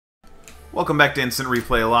Welcome back to Instant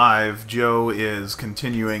Replay Live. Joe is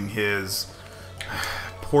continuing his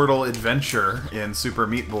Portal adventure in Super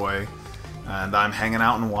Meat Boy, and I'm hanging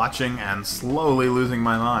out and watching and slowly losing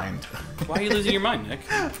my mind. Why are you losing your mind, Nick?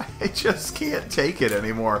 I just can't take it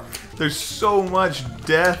anymore. There's so much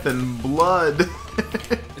death and blood.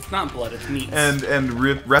 It's not blood, it's meat. And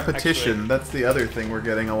repetition. Actually, that's the other thing we're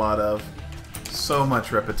getting a lot of. So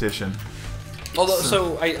much repetition. Although,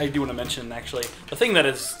 so I do want to mention, actually, the thing that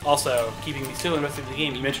is also keeping me still invested in the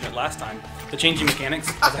game, you mentioned it last time, the changing mechanics,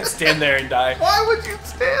 as I stand there and die. Why would you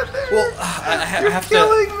stand there? Well, I have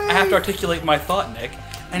to articulate my thought, Nick.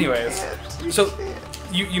 Anyways, so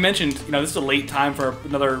you mentioned, this is a late time for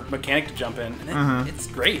another mechanic to jump in, and it's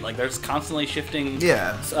great. Like, there's constantly shifting.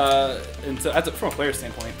 Yeah. And so, from a player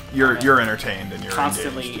standpoint, you're entertained and you're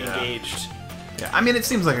constantly engaged. Yeah, I mean, it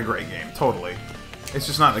seems like a great game, totally. It's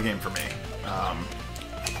just not the game for me.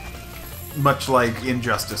 Much like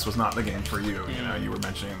Injustice was not the game for you. You know, you were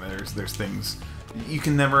mentioning there's things you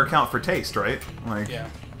can never account for taste, right? Like, yeah.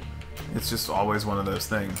 It's just always one of those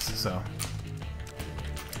things. So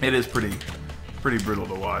it is pretty brutal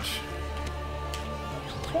to watch.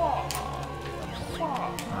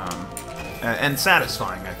 And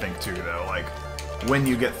satisfying, I think, too, though. Like, when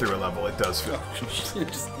you get through a level, it does feel...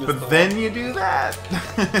 But then you do that!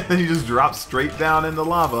 Then you just drop straight down into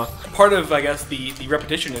lava. Part of, I guess, the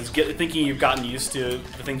repetition is thinking you've gotten used to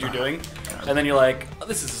the things you're doing, and then you're like, oh,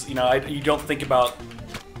 this is, you don't think about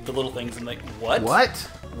the little things and like, what? What?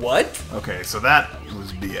 What? Okay, so that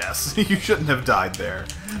was BS. You shouldn't have died there.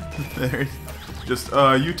 Just,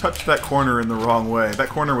 you touched that corner in the wrong way. That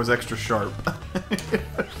corner was extra sharp.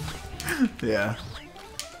 Yeah.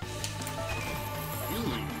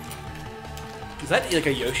 Is that like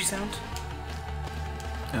a Yoshi sound?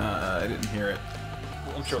 I didn't hear it.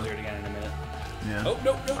 Well, I'm sure we'll hear it again in a minute. Yeah. Oh,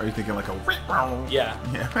 no. Are you thinking like a... Yeah.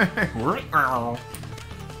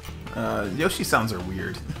 Yeah. Yoshi sounds are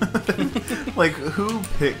weird. Like, who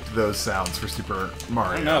picked those sounds for Super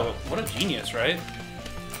Mario? I don't know. What a genius, right?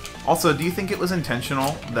 Also, do you think it was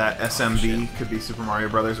intentional that SMB could be Super Mario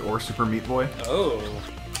Brothers or Super Meat Boy? Oh.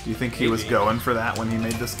 Do you think he was going for that when he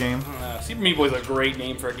made this game? Super Meat Boy is a great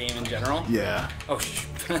name for a game in general. Yeah. Oh, shoot.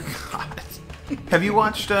 God. Have you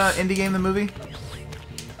watched Indie Game the movie?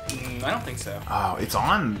 I don't think so. Oh, it's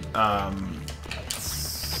on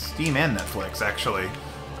Steam and Netflix, actually.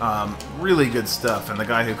 Really good stuff, and the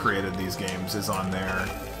guy who created these games is on there.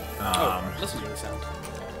 Listen to the sound.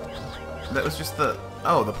 That was just the...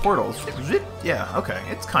 Oh, the portals. Yeah, okay.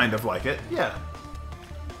 It's kind of like it. Yeah.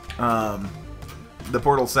 The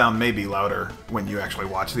portal sound may be louder when you actually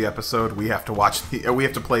watch the episode. We have to we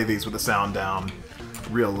have to play these with the sound down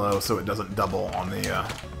real low so it doesn't double on the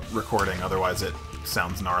recording. Otherwise, it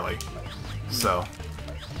sounds gnarly. So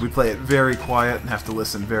we play it very quiet and have to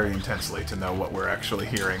listen very intensely to know what we're actually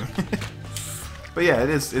hearing. But yeah,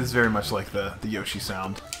 it's very much like the Yoshi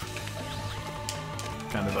sound.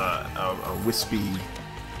 Kind of a wispy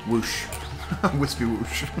whoosh. Wispy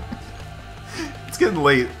whoosh. It's getting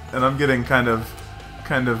late, and I'm getting kind of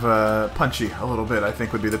punchy a little bit, I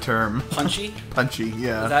think would be the term. Punchy? Punchy,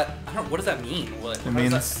 yeah. What does that mean?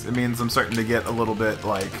 It means I'm starting to get a little bit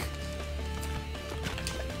like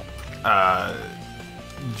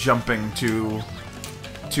jumping to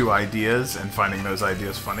ideas and finding those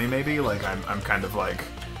ideas funny, maybe. Like I'm kind of like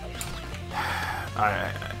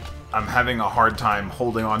I'm having a hard time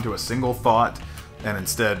holding on to a single thought and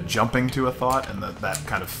instead jumping to a thought, and that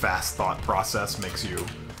kind of fast thought process makes you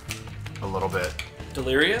a little bit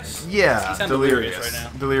delirious? Yeah, you sound delirious right now.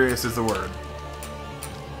 Delirious is the word.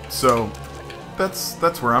 So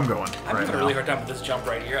that's where I'm going right now. I'm having a really hard time with this jump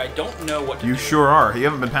right here. I don't know what to do. You sure are. You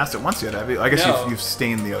haven't been past it once yet, have you? I guess No. you've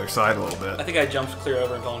stained the other side a little bit. I think I jumped clear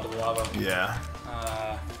over and fell into the lava. Yeah.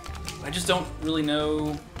 I just don't really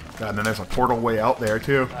know. God, and then there's a portal way out there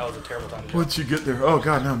too. That was a terrible time to jump. Once you get there, oh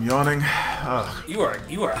god, now I'm yawning. Ugh. You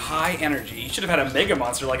are high energy. You should have had a Mega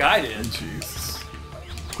Monster like I did. Jesus.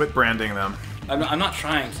 Quit branding them. I'm not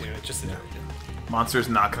trying to. It's just Monster's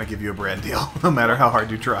not going to give you a brand deal, no matter how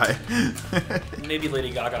hard you try. Maybe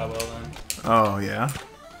Lady Gaga will then. Oh yeah.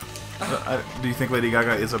 Do you think Lady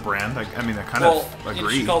Gaga is a brand? I mean, I kind of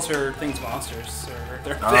agree. She calls her things monsters, or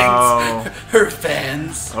their things. Oh. Her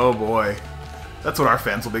fans. Oh boy. That's what our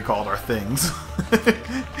fans will be called, our things.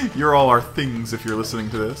 You're all our things if you're listening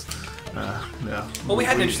to this. Yeah. Well, we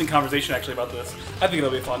had an interesting conversation actually about this. I think it'll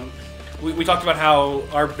be fun. We talked about how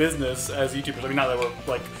our business as YouTubers, I mean, not that we're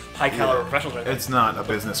like high caliber professionals or anything. It's not a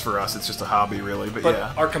business for us, it's just a hobby really, but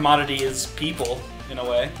yeah. Our commodity is people, in a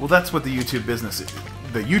way. Well, that's what the YouTube business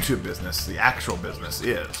the actual business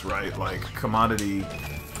is, right? Like, commodity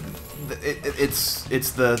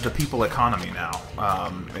it's the people economy now,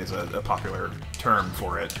 is a popular term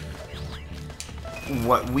for it.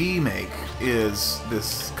 What we make is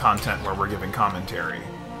this content where we're giving commentary,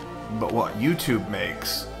 but what YouTube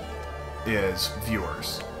makes is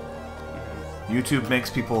viewers. YouTube makes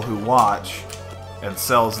people who watch and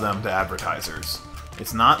sells them to advertisers.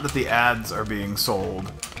 It's not that the ads are being sold.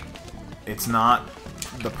 It's not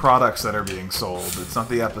the products that are being sold. It's not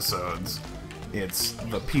the episodes. It's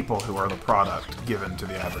the people who are the product given to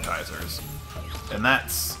the advertisers. And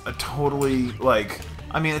that's a totally, like...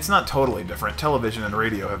 I mean, it's not totally different. Television and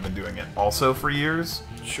radio have been doing it also for years.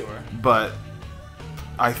 Sure. But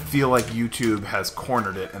I feel like YouTube has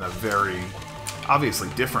cornered it in a very, obviously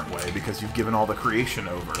different way, because you've given all the creation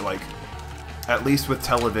over. Like, at least with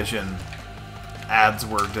television, ads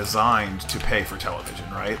were designed to pay for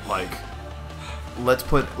television, right? Like,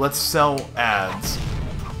 let's sell ads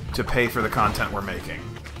to pay for the content we're making.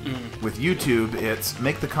 With YouTube, it's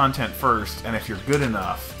make the content first, and if you're good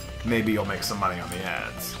enough, maybe you'll make some money on the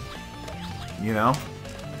ads. You know?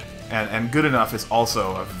 And good enough is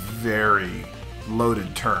also a very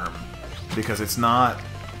loaded term, because it's not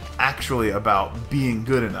actually about being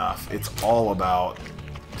good enough. It's all about...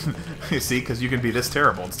 you see, because you can be this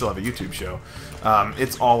terrible and still have a YouTube show.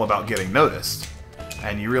 It's all about getting noticed.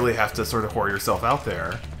 And you really have to sort of whore yourself out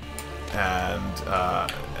there.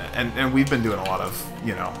 And we've been doing a lot of,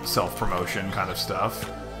 you know, self-promotion kind of stuff.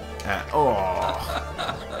 And,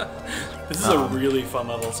 this is a really fun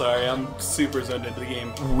level. Sorry, I'm super zoned into the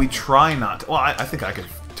game. We try not to... Well, I think I could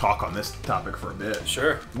talk on this topic for a bit.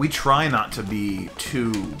 Sure. We try not to be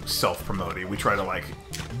too self-promoting. We try to, like,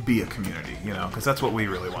 be a community, you know? Because that's what we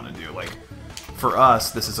really want to do. Like, for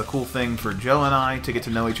us, this is a cool thing for Joe and I to get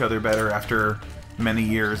to know each other better after many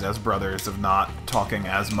years as brothers of not talking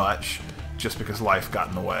as much just because life got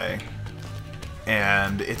in the way.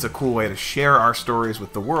 And it's a cool way to share our stories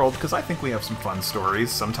with the world, because I think we have some fun stories.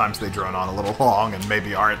 Sometimes they drone on a little long and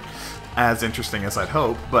maybe aren't as interesting as I'd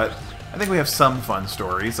hope, but I think we have some fun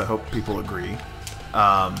stories. I hope people agree.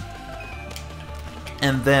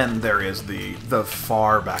 And then there is the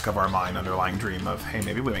far back of our mind underlying dream of, hey,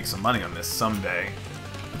 maybe we make some money on this someday.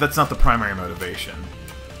 But that's not the primary motivation.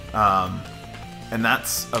 And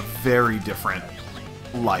that's a very different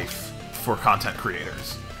life for content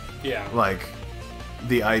creators. Yeah. Like,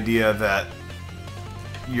 the idea that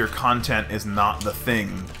your content is not the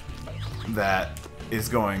thing that is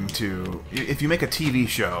going to... If you make a TV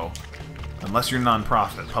show, unless you're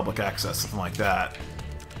nonprofit, public access, something like that,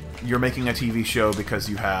 you're making a TV show because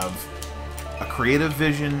you have a creative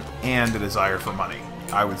vision and a desire for money,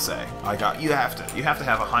 I would say. You have to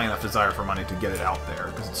have a high enough desire for money to get it out there,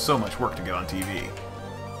 because it's so much work to get on TV.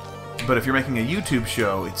 But if you're making a YouTube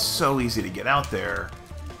show, it's so easy to get out there,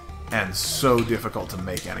 and so difficult to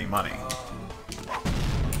make any money.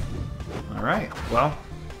 Alright, well...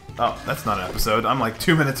 Oh, that's not an episode. I'm like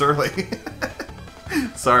 2 minutes early.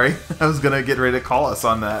 Sorry, I was gonna get ready to call us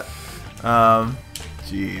on that.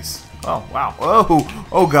 Jeez. Oh, wow.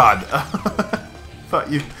 Oh god. I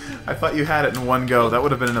thought you had it in one go. That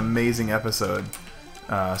would have been an amazing episode.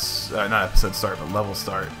 Not episode start, but level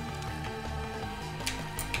start.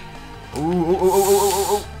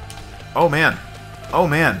 Ooh. Oh, man. Oh,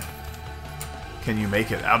 man. Can you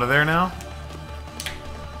make it out of there now?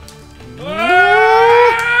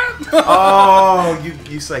 Oh, you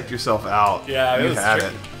psyched yourself out. Yeah, you had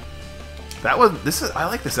it. That was I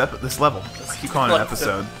like this level. I keep calling it an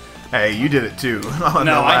episode. Hey, you did it too on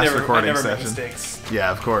the last recording session. Make mistakes. Yeah,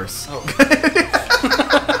 of course. Oh.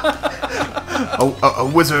 A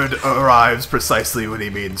wizard arrives precisely when he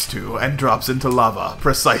means to, and drops into lava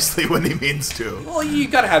precisely when he means to. Well, you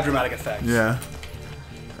gotta have dramatic effects. Yeah.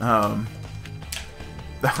 I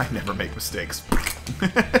never make mistakes.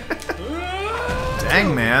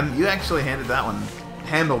 Dang, man, you actually handled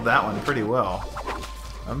that one pretty well.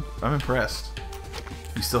 I'm impressed.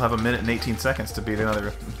 You still have 1 minute and 18 seconds to beat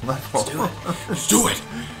another level. Let's do it. Let's do it.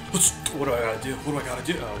 What do I gotta do? What do I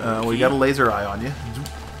gotta do? Well, you got a laser eye on you.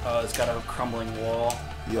 It's got a crumbling wall.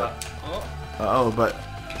 Yeah. But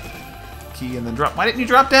key and then drop. Why didn't you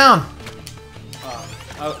drop down?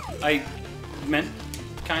 I meant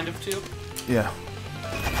kind of to. Yeah.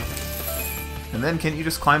 And then can you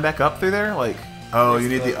just climb back up through there? Like, oh, you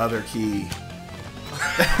need the other key.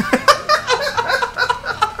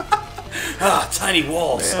 Tiny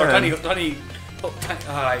walls. Or tiny.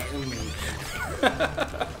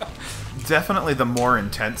 Definitely, the more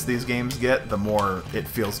intense these games get, the more it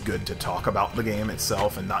feels good to talk about the game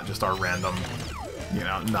itself and not just our random,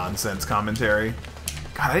 nonsense commentary.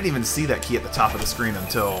 God, I didn't even see that key at the top of the screen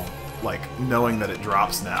until like knowing that it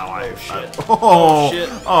drops now. Shit.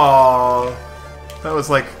 That was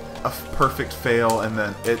like a perfect fail, and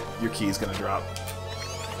then your key is gonna drop.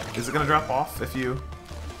 Is it gonna drop off if you?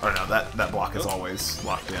 Or no, that block is always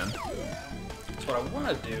locked in. So what I want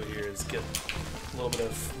to do here is get a little bit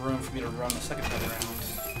of room for me to run the second time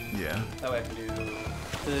around. Yeah. That way I can do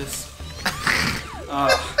this.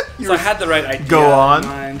 So I had the right idea. Go on. In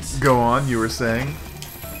mind. Go on. You were saying.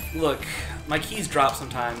 Look, my keys drop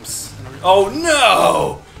sometimes. Oh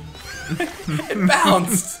no! It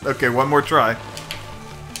bounced. Okay, one more try.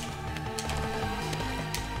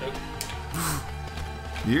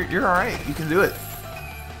 You're all right. You can do it.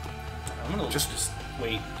 I'm gonna just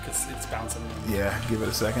wait because it's bouncing. Yeah, give it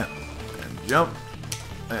a second. And jump.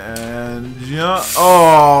 And jump. Oh,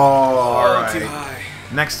 all right. Too high.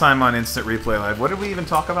 Next time on Instant Replay Live, what did we even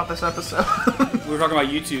talk about this episode? We were talking about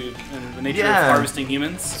YouTube and the nature of harvesting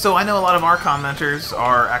humans. So I know a lot of our commenters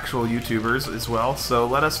are actual YouTubers as well, so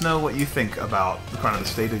let us know what you think about kind of the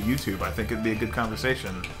state of YouTube. I think it'd be a good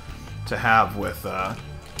conversation to have with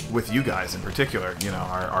you guys in particular, you know,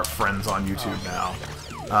 our friends on YouTube now.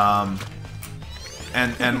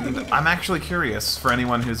 And I'm actually curious for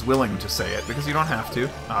anyone who's willing to say it, because you don't have to,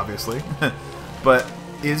 obviously, but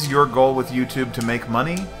is your goal with YouTube to make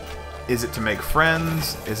money? Is it to make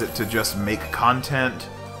friends? Is it to just make content?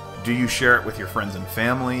 Do you share it with your friends and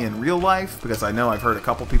family in real life? Because I know I've heard a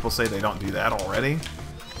couple people say they don't do that already.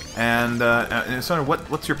 And so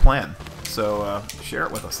what's your plan? So share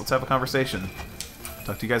it with us. Let's have a conversation.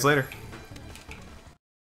 Talk to you guys later.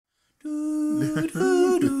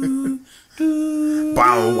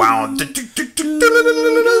 Wow, wow.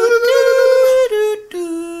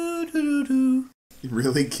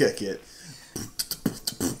 Really kick it.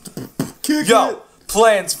 Kick Yo, it.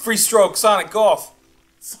 plans, free stroke, Sonic Golf.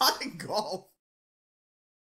 Sonic Golf.